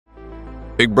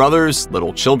Big brothers,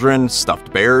 little children,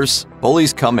 stuffed bears.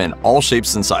 Bullies come in all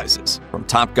shapes and sizes. From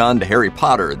Top Gun to Harry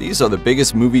Potter, these are the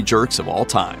biggest movie jerks of all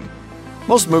time.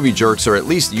 Most movie jerks are at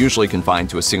least usually confined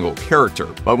to a single character,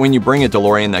 but when you bring a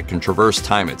DeLorean that can traverse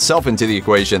time itself into the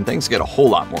equation, things get a whole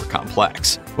lot more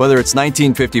complex. Whether it's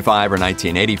 1955 or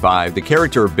 1985, the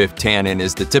character of Biff Tannen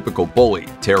is the typical bully,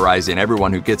 terrorizing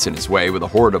everyone who gets in his way with a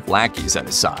horde of lackeys at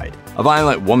his side. A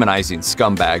violent, womanizing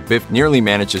scumbag, Biff nearly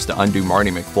manages to undo Marty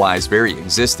McFly's very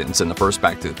existence in the first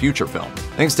Back to the Future film.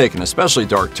 Things take an especially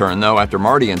dark turn, though, after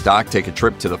Marty and Doc take a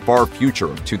trip to the far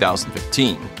future of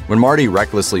 2015. When Marty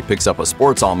recklessly picks up a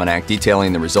sports almanac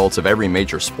detailing the results of every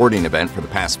major sporting event for the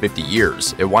past 50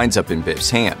 years, it winds up in Biff's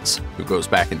hands, who goes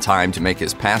back in time to make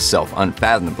his past self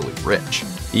unfathomably rich.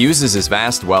 He uses his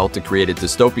vast wealth to create a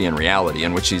dystopian reality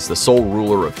in which he's the sole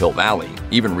ruler of Hill Valley,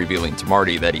 even revealing to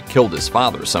Marty that he killed his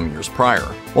father some years prior.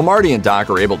 While Marty and Doc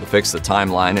are able to fix the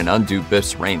timeline and undo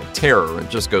Biff's reign of terror, it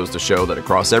just goes to show that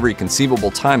across every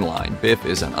conceivable timeline, Biff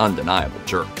is an undeniable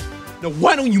jerk. Now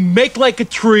why don't you make like a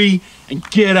tree and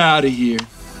get out of here?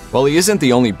 While he isn't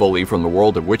the only bully from the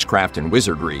world of witchcraft and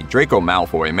wizardry, Draco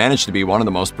Malfoy managed to be one of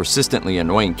the most persistently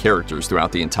annoying characters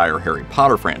throughout the entire Harry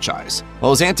Potter franchise.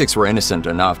 While his antics were innocent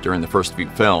enough during the first few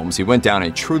films, he went down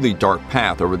a truly dark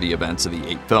path over the events of the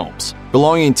 8 films.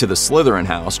 Belonging to the Slytherin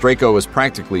house, Draco was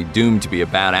practically doomed to be a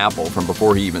bad apple from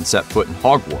before he even set foot in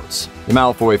Hogwarts. The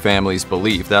Malfoy family's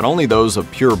belief that only those of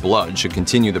pure blood should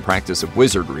continue the practice of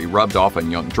wizardry rubbed off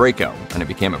on young Draco, and it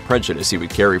became a prejudice he would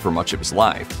carry for much of his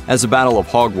life. As the Battle of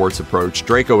Hogwarts approached,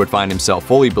 Draco would find himself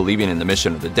fully believing in the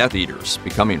mission of the Death Eaters,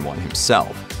 becoming one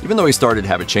himself. Even though he started to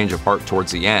have a change of heart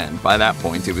towards the end, by that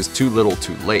point it was too little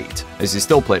too late, as he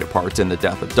still played a part in the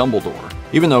death of Dumbledore.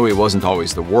 Even though he wasn't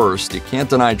always the worst, you can't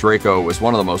deny Draco was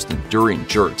one of the most enduring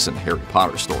jerks in the Harry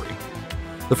Potter story.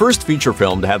 The first feature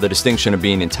film to have the distinction of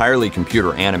being entirely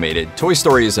computer animated, Toy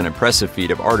Story is an impressive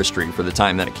feat of artistry for the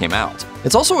time that it came out.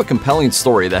 It's also a compelling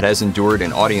story that has endured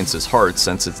in audiences' hearts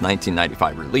since its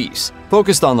 1995 release.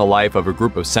 Focused on the life of a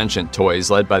group of sentient toys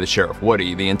led by the Sheriff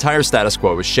Woody, the entire status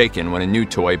quo is shaken when a new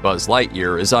toy, Buzz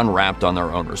Lightyear, is unwrapped on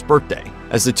their owner's birthday.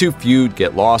 As the two feud,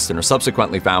 get lost, and are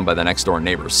subsequently found by the next-door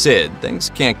neighbor Sid, things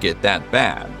can't get that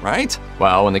bad, right?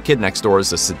 Well, when the kid next door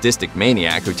is a sadistic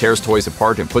maniac who tears toys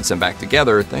apart and puts them back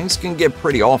together, things can get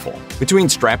pretty awful. Between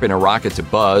strapping a rocket to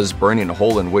Buzz, burning a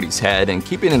hole in Woody's head, and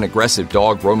keeping an aggressive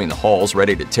dog roaming the halls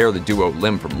ready to tear the duo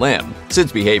limb from limb,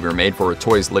 Sid's behavior made for a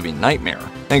toy's living nightmare.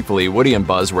 Thankfully, Woody and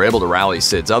Buzz were able to rally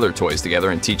Sid's other toys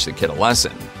together and teach the kid a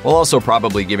lesson, while also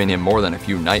probably giving him more than a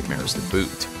few nightmares to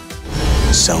boot.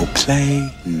 So play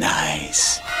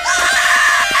nice.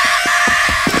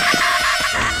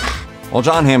 While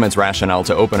John Hammond's rationale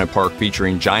to open a park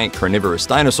featuring giant carnivorous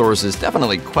dinosaurs is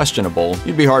definitely questionable,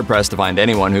 you'd be hard-pressed to find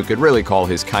anyone who could really call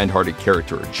his kind-hearted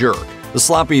character a jerk. The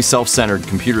sloppy, self-centered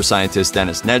computer scientist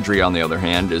Dennis Nedry, on the other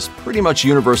hand, is pretty much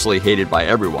universally hated by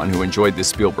everyone who enjoyed this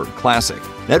Spielberg classic.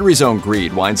 Nedry's own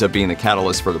greed winds up being the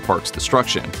catalyst for the park's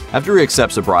destruction. After he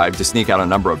accepts a bribe to sneak out a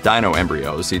number of dino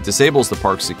embryos, he disables the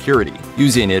park's security,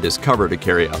 using it as cover to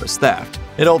carry out his theft.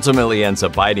 It ultimately ends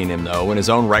up biting him, though, when his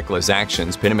own reckless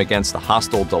actions pit him against the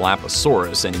hostile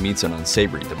Dilophosaurus and he meets an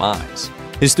unsavory demise.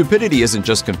 His stupidity isn't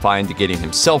just confined to getting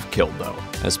himself killed, though,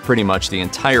 as pretty much the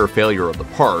entire failure of the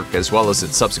park, as well as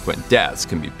its subsequent deaths,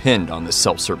 can be pinned on this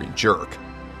self-serving jerk.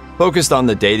 Focused on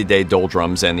the day-to-day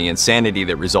doldrums and the insanity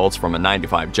that results from a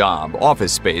 9-to-5 job,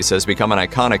 Office Space has become an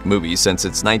iconic movie since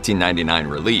its 1999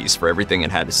 release for everything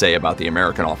it had to say about the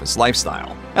American office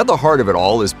lifestyle. At the heart of it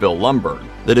all is Bill Lumbergh,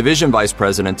 the division vice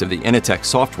president of the Initech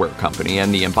software company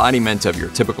and the embodiment of your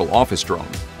typical office drone.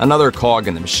 Another cog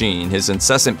in the machine, his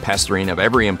incessant pestering of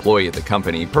every employee at the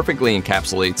company perfectly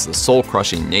encapsulates the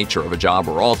soul-crushing nature of a job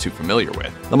we're all too familiar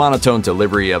with. The monotone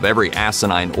delivery of every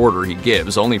asinine order he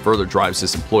gives only further drives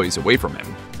his employees away from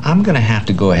him. I'm gonna have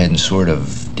to go ahead and sort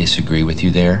of disagree with you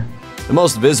there. The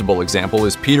most visible example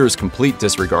is Peter's complete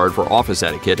disregard for office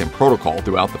etiquette and protocol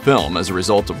throughout the film as a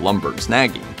result of Lumbergh's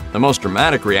nagging. The most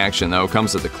dramatic reaction, though,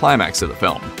 comes at the climax of the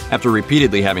film. After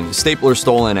repeatedly having his stapler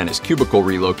stolen and his cubicle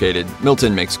relocated,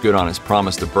 Milton makes good on his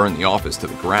promise to burn the office to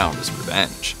the ground as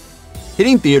revenge.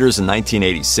 Hitting theaters in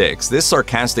 1986, this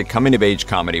sarcastic coming-of-age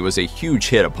comedy was a huge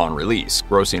hit upon release,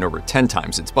 grossing over 10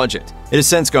 times its budget. It has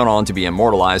since gone on to be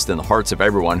immortalized in the hearts of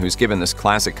everyone who's given this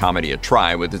classic comedy a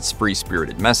try with its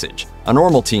free-spirited message. A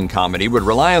normal teen comedy would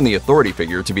rely on the authority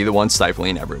figure to be the one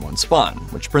stifling everyone's fun,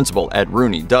 which Principal Ed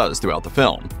Rooney does throughout the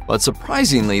film. But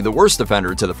surprisingly, the worst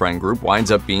offender to the friend group winds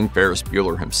up being Ferris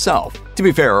Bueller himself. To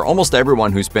be fair, almost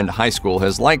everyone who's been to high school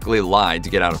has likely lied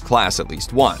to get out of class at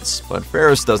least once, but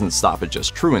Ferris doesn't stop at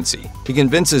just truancy. He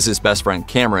convinces his best friend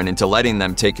Cameron into letting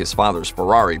them take his father's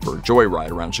Ferrari for a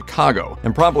joyride around Chicago,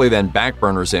 and promptly then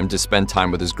backburners him to spend time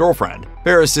with his girlfriend.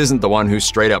 Ferris isn't the one who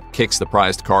straight up kicks the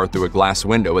prized car through a glass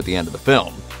window at the end of the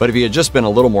film, but if he had just been a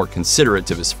little more considerate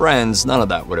to his friends, none of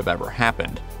that would have ever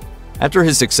happened. After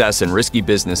his success in Risky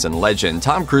Business and Legend,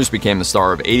 Tom Cruise became the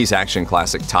star of 80s action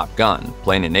classic Top Gun,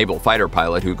 playing a naval fighter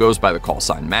pilot who goes by the call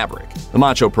sign Maverick. The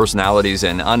macho personalities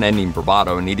and unending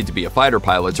bravado needed to be a fighter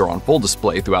pilot are on full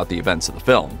display throughout the events of the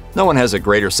film. No one has a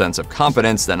greater sense of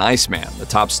confidence than Iceman, the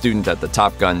top student at the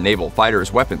Top Gun Naval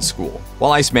Fighters Weapons School.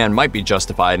 While Iceman might be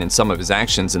justified in some of his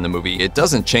actions in the movie, it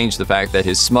doesn't change the fact that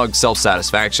his smug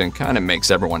self-satisfaction kind of makes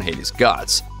everyone hate his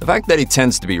guts. The fact that he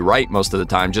tends to be right most of the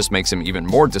time just makes him even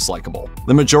more dislikable.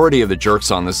 The majority of the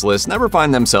jerks on this list never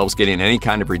find themselves getting any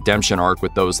kind of redemption arc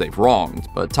with those they've wronged,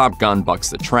 but Top Gun bucks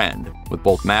the trend, with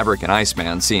both Maverick and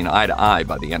Iceman seeing eye to eye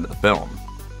by the end of the film.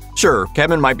 Sure,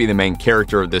 Kevin might be the main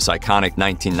character of this iconic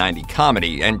 1990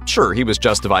 comedy, and sure, he was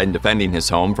justified in defending his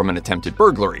home from an attempted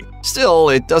burglary. Still,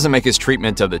 it doesn't make his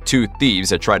treatment of the two thieves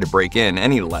that tried to break in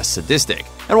any less sadistic.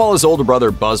 And while his older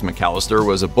brother Buzz McAllister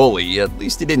was a bully, at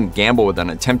least he didn't gamble with an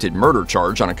attempted murder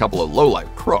charge on a couple of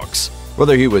low-life crooks.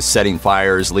 Whether he was setting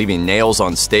fires, leaving nails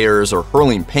on stairs, or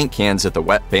hurling paint cans at the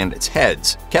wet bandits'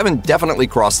 heads, Kevin definitely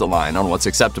crossed the line on what's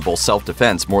acceptable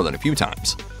self-defense more than a few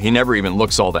times. He never even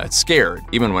looks all that scared,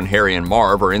 even when Harry and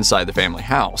Marv are inside the family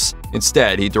house.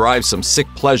 Instead, he derives some sick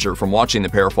pleasure from watching the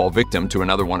pair fall victim to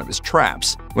another one of his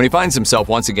traps. When he finds himself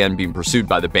once again being pursued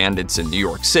by the bandits in New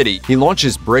York City, he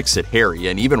launches bricks at Harry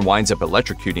and even winds up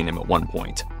electrocuting him at one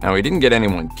point. Now, he didn't get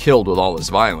anyone killed with all his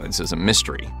violence is a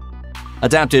mystery.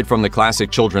 Adapted from the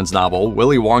classic children's novel,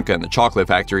 Willy Wonka and the Chocolate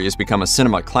Factory has become a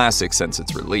cinema classic since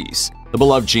its release. The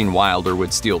beloved Gene Wilder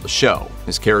would steal the show.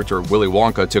 His character Willy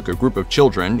Wonka took a group of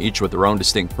children, each with their own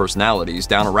distinct personalities,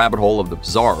 down a rabbit hole of the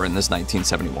bizarre in this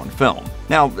 1971 film.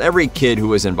 Now, every kid who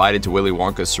was invited to Willy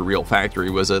Wonka's surreal factory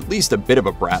was at least a bit of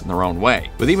a brat in their own way,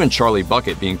 with even Charlie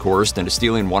Bucket being coerced into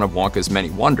stealing one of Wonka's many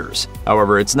wonders.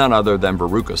 However, it's none other than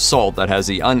Veruca Salt that has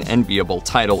the unenviable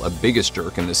title of biggest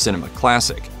jerk in this cinema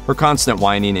classic. Her constant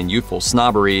whining and youthful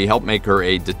snobbery help make her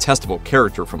a detestable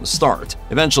character from the start.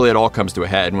 Eventually, it all comes to a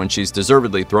head when she's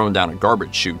deservedly thrown down a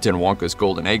garbage chute in Wonka's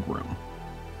Golden Egg Room.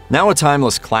 Now a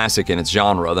timeless classic in its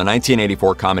genre, the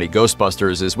 1984 comedy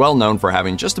Ghostbusters is well known for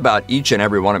having just about each and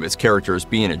every one of its characters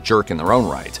being a jerk in their own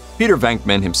right. Peter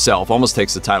Venkman himself almost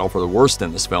takes the title for the worst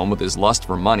in this film, with his lust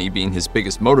for money being his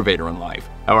biggest motivator in life.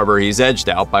 However, he's edged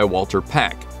out by Walter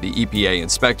Peck, the EPA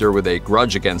inspector with a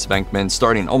grudge against Venkman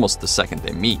starting almost the second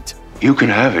they meet. You can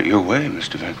have it your way,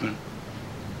 Mr. Venkman.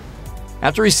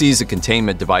 After he sees a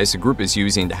containment device a group is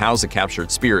using to house the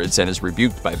captured spirits and is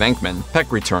rebuked by Venkman,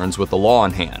 Peck returns with the law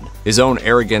in hand. His own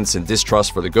arrogance and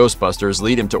distrust for the Ghostbusters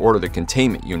lead him to order the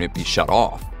containment unit be shut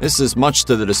off. This is much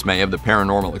to the dismay of the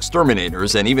paranormal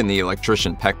exterminators and even the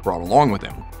electrician Peck brought along with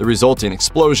him. The resulting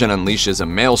explosion unleashes a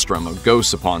maelstrom of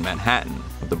ghosts upon Manhattan,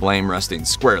 with the blame resting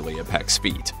squarely at Peck's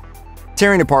feet.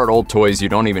 Tearing apart old toys you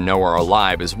don't even know are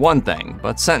alive is one thing,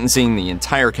 but sentencing the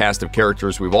entire cast of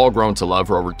characters we've all grown to love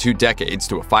for over 2 decades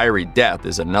to a fiery death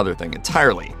is another thing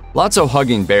entirely. Lotso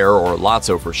Hugging Bear, or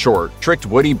Lotso for short, tricked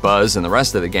Woody, Buzz, and the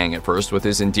rest of the gang at first with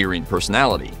his endearing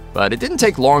personality. But it didn't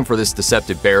take long for this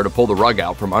deceptive bear to pull the rug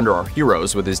out from under our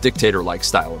heroes with his dictator-like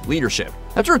style of leadership.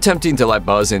 After attempting to let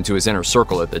Buzz into his inner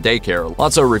circle at the daycare,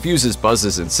 Lotso refuses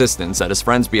Buzz's insistence that his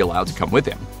friends be allowed to come with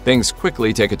him. Things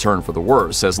quickly take a turn for the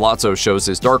worse as Lotso shows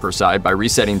his darker side by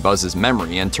resetting Buzz's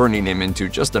memory and turning him into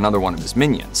just another one of his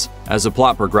minions. As the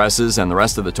plot progresses and the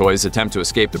rest of the toys attempt to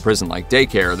escape the prison-like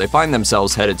daycare, they find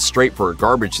themselves headed straight for a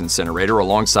garbage incinerator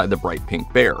alongside the bright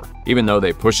pink bear. Even though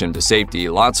they push him to safety,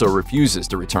 Lotso refuses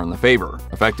to return the favor,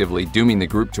 effectively dooming the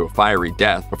group to a fiery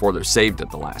death before they're saved at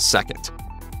the last second.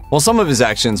 While some of his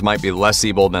actions might be less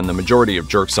evil than the majority of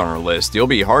jerks on our list, you'll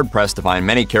be hard-pressed to find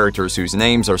many characters whose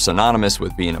names are synonymous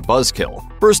with being a buzzkill.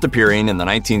 First appearing in the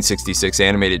 1966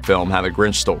 animated film How the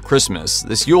Grinch Stole Christmas,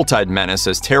 this Yuletide menace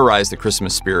has terrorized the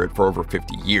Christmas spirit for over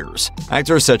 50 years.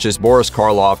 Actors such as Boris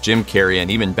Karloff, Jim Carrey,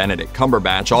 and even Benedict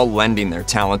Cumberbatch all lending their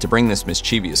talent to bring this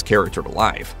mischievous character to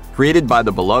life. Created by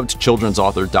the beloved children's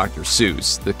author Dr.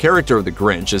 Seuss, the character of the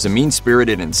Grinch is a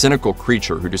mean-spirited and cynical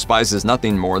creature who despises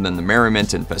nothing more than the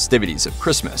merriment and festivities festivities of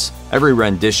Christmas. Every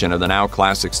rendition of the now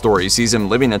classic story sees him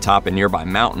living atop a nearby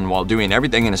mountain while doing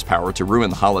everything in his power to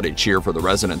ruin the holiday cheer for the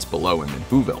residents below him in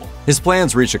Whoville. His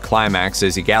plans reach a climax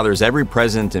as he gathers every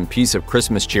present and piece of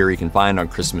Christmas cheer he can find on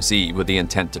Christmas Eve with the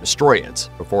intent to destroy it,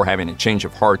 before having a change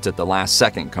of heart at the last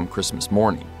second come Christmas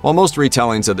morning. While most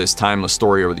retellings of this timeless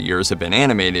story over the years have been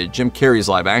animated, Jim Carrey's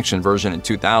live-action version in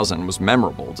 2000 was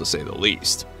memorable to say the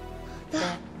least.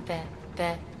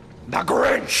 The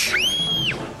Grinch!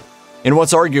 In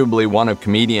what's arguably one of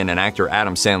comedian and actor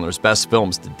Adam Sandler's best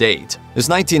films to date, this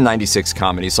 1996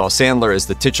 comedy saw Sandler as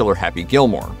the titular Happy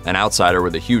Gilmore, an outsider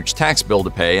with a huge tax bill to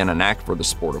pay and a knack for the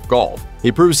sport of golf.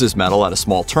 He proves his mettle at a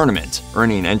small tournament,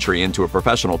 earning entry into a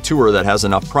professional tour that has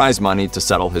enough prize money to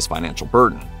settle his financial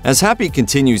burden. As Happy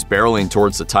continues barreling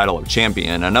towards the title of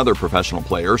champion, another professional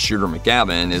player, Shooter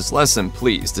McGavin, is less than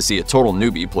pleased to see a total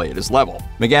newbie play at his level.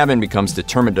 McGavin becomes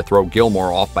determined to throw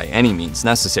Gilmore off by any means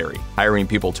necessary, hiring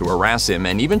people to harass him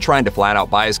and even trying to flat out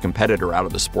buy his competitor out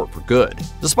of the sport for good.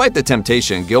 Despite the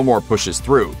temptation, Gilmore pushes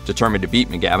through, determined to beat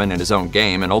McGavin in his own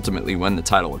game and ultimately win the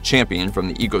title of champion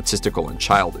from the egotistical and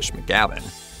childish McGavin.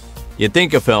 You'd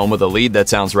think a film with a lead that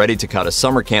sounds ready to cut a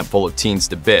summer camp full of teens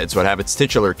to bits would have its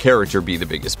titular character be the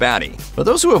biggest baddie. But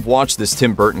those who have watched this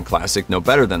Tim Burton classic know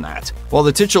better than that. While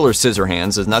the titular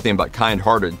Scissorhands is nothing but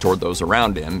kind-hearted toward those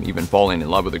around him, even falling in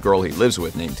love with a girl he lives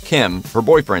with named Kim, her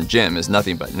boyfriend Jim is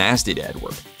nothing but nasty to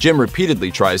Edward. Jim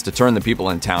repeatedly tries to turn the people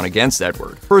in town against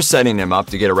Edward, first setting him up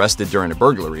to get arrested during a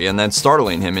burglary and then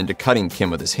startling him into cutting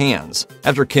Kim with his hands.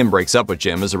 After Kim breaks up with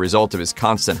Jim as a result of his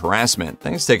constant harassment,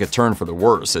 things take a turn for the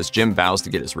worse as Jim vows to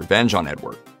get his revenge on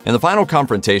Edward. In the final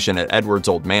confrontation at Edward's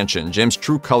old mansion, Jim's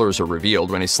true colors are revealed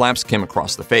when he slaps Kim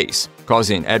across the face,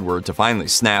 causing Edward to finally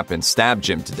snap and stab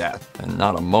Jim to death, and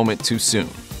not a moment too soon.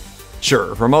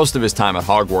 Sure, for most of his time at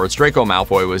Hogwarts, Draco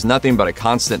Malfoy was nothing but a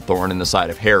constant thorn in the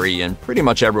side of Harry and pretty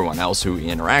much everyone else who he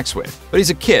interacts with. But he's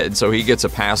a kid, so he gets a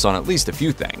pass on at least a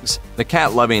few things. The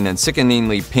cat-loving and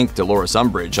sickeningly pink Dolores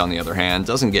Umbridge, on the other hand,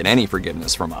 doesn't get any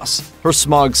forgiveness from us. Her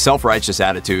smug, self-righteous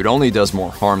attitude only does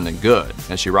more harm than good,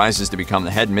 as she rises to become the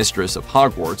head mistress of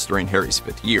Hogwarts during Harry's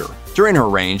 5th year. During her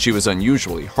reign, she was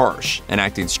unusually harsh,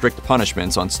 enacting strict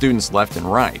punishments on students left and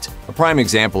right, a prime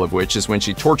example of which is when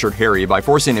she tortured Harry by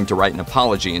forcing him to write an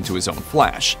apology into his own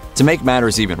flesh. To make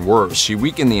matters even worse, she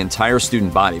weakened the entire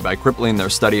student body by crippling their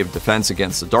study of defense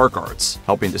against the dark arts,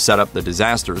 helping to set up the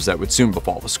disasters that would soon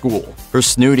befall the school. Her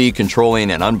snooty,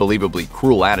 controlling, and unbelievably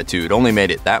cruel attitude only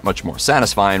made it that much more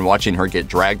satisfying watching her get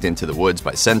dragged into the woods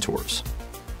by centaurs.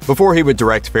 Before he would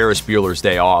direct Ferris Bueller's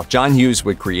Day Off, John Hughes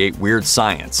would create Weird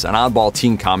Science, an oddball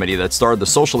teen comedy that starred the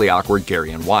socially awkward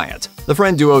Gary and Wyatt. The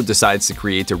friend duo decides to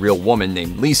create a real woman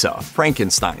named Lisa,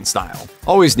 Frankenstein style.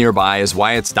 Always nearby is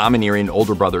Wyatt's domineering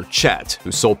older brother Chet,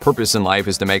 whose sole purpose in life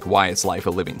is to make Wyatt's life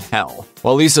a living hell.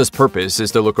 While Lisa's purpose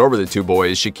is to look over the two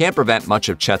boys, she can't prevent much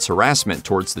of Chet's harassment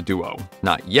towards the duo.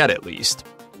 Not yet, at least.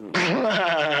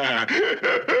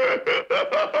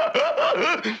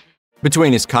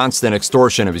 Between his constant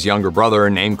extortion of his younger brother,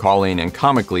 name-calling, and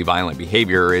comically violent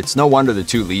behavior, it's no wonder the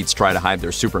two leads try to hide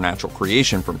their supernatural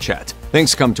creation from Chet.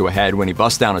 Things come to a head when he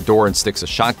busts down a door and sticks a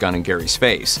shotgun in Gary's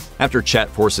face. After Chet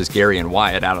forces Gary and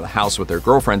Wyatt out of the house with their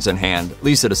girlfriends in hand,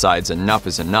 Lisa decides enough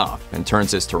is enough and turns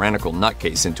his tyrannical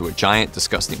nutcase into a giant,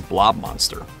 disgusting blob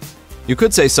monster. You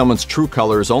could say someone's true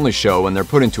colors only show when they're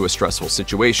put into a stressful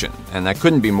situation, and that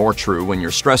couldn't be more true when your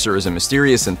stressor is a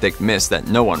mysterious and thick mist that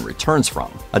no one returns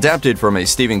from. Adapted from a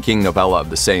Stephen King novella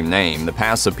of the same name, the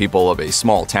paths of people of a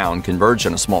small town converge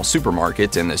in a small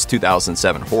supermarket in this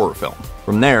 2007 horror film.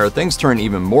 From there, things turn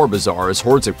even more bizarre as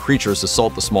hordes of creatures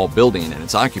assault the small building and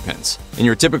its occupants. In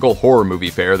your typical horror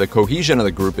movie fare, the cohesion of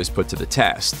the group is put to the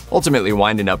test, ultimately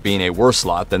winding up being a worse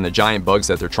lot than the giant bugs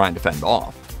that they're trying to fend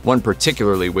off. One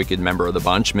particularly wicked member of the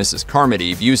bunch, Mrs.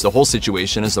 Carmody, views the whole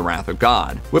situation as the wrath of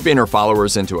God, whipping her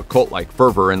followers into a cult-like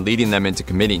fervor and leading them into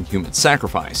committing human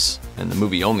sacrifice. And the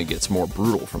movie only gets more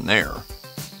brutal from there.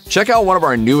 Check out one of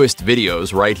our newest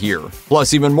videos right here.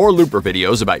 Plus, even more Looper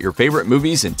videos about your favorite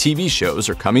movies and TV shows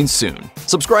are coming soon.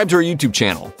 Subscribe to our YouTube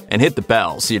channel and hit the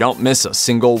bell so you don't miss a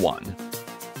single one.